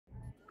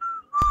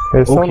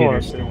There's Okay, someone.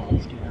 there's still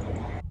one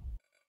scanner.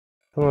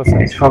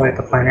 It's probably at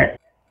the planet.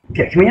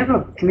 Okay, can we have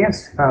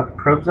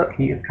probes up?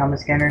 Can you have combat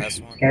scanners?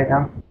 Scan it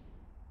down.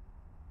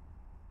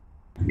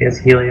 Yes,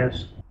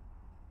 Helios.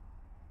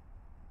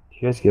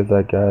 Did you guys give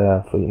that guy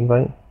a fleet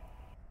invite?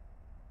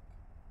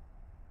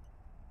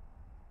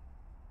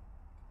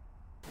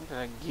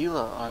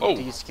 Gila on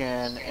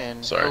D-scan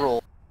and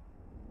roll.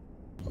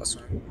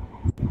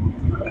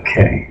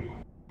 Okay.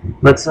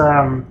 Let's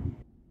have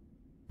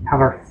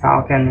our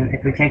Falcon.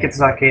 If we can't get the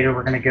Zoccata,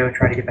 we're gonna go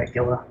try to get that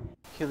Gila.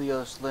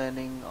 Helios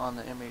landing on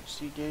the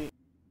MHC gate.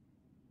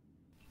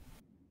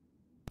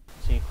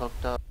 See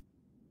cloaked up.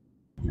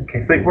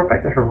 Okay, but we're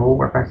back to her roll.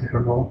 We're back to her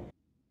roll.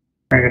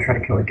 We're gonna go try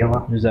to kill a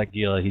Gila. There's that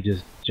Gila. He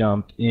just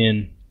jumped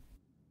in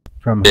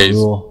from his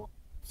rule.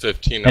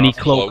 15 and off,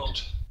 he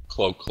cloaked.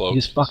 Cloaked. He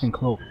just fucking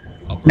cloaked.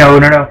 No.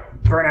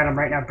 Burn at him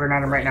right now. Burn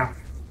at him right now.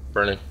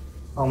 Burning.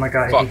 Oh my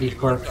god, I think he's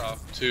close.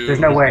 There's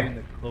no no way. Doing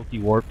the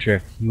cloaky warp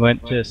trick. He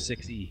went to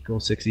 6E. Go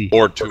 6E.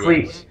 Or 2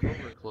 Fleet.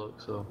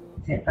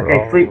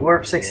 Okay, fleet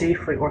warp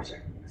 6E. Fleet warp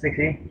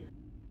 6E.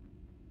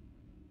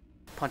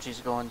 Punchy's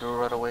going to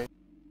right away.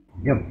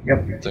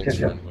 Yep. Thanks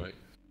for the invite.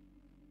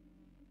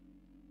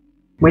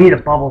 We need a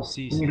bubble.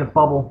 We need a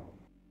bubble.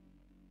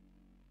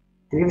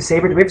 Do we have a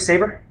saber? Do we have a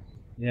saber?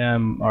 Yeah,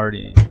 I'm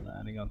already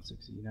landing on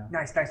 6E now.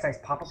 Nice.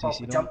 Pop up,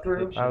 jump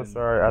through. I'm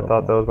sorry, I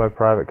thought that was my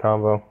private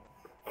combo.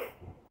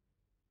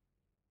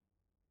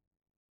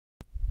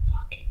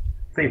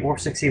 Fleet warp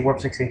 6E. Warp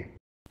 6E.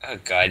 Oh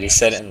god, you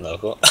said it in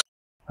local.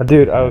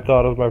 Dude, I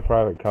thought it was my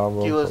private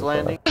combo. Gila's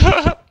landing.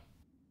 Yeah,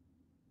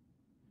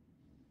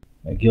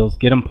 Gills,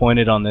 get him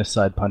pointed on this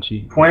side,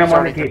 Punchy. Point him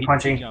on the gate,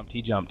 Punchy.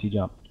 He jumped.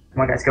 Come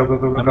on, guys, go.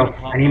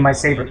 I need my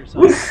saber.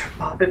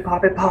 Pop it.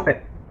 Pop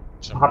it.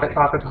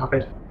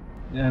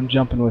 Yeah, I'm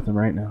jumping with him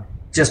right now.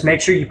 Just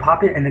make sure you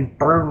pop it and then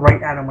burn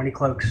right at him when he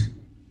cloaks.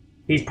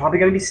 He's probably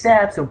gonna be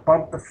stabbed, so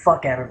bump the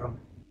fuck out of him.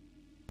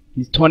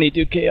 He's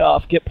 22k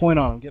off. Get point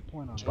on him.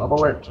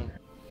 Bubble it.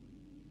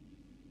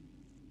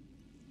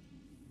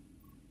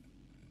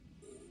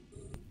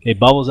 Okay,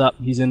 bubble's up.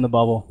 He's in the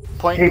bubble.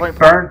 Point.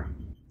 Burn.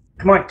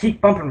 Come on,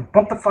 keep bumping him.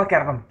 Bump the fuck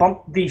out of him.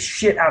 Bump the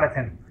shit out of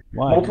him.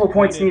 Why? Multiple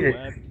points needed.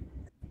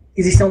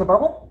 Is he still in the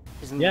bubble?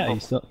 Yeah,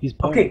 he's pointed.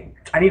 Okay,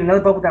 I need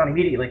another bubble down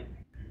immediately.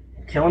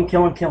 Kill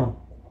him.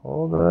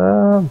 Hold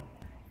on.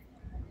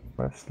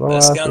 My slow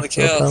ass Let's get on the is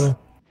still kill. coming.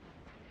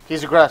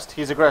 He's aggressed.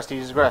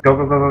 Go.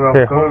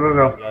 Okay,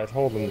 go. Guys,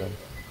 hold him then.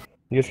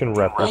 You just can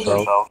rep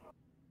yourself.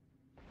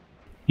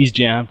 He's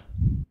jammed.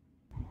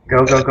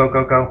 Go.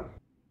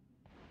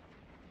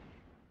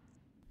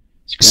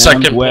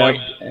 Second web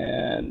point.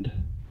 And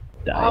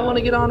I want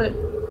to get on it.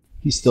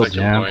 he's still Second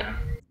jammed. point.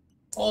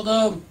 Hold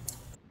up.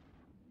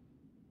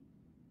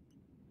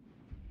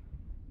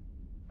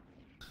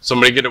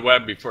 Somebody get a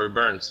web before he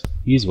burns.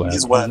 He's web.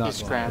 He's not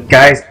stranded.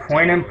 Guys,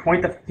 point him.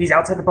 He's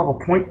outside the bubble.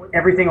 Point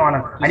everything on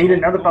him. I need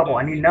another bubble.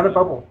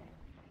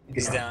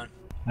 He's down.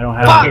 I don't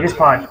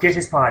have. Get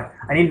his pod.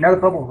 I need another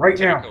bubble right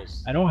now.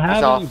 Tentacles. I don't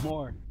have off. any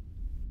more.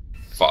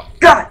 Fuck.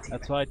 God!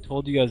 That's why I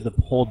told you guys to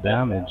hold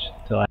damage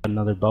till I had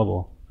another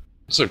bubble.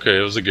 It's okay,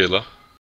 it was a Gila.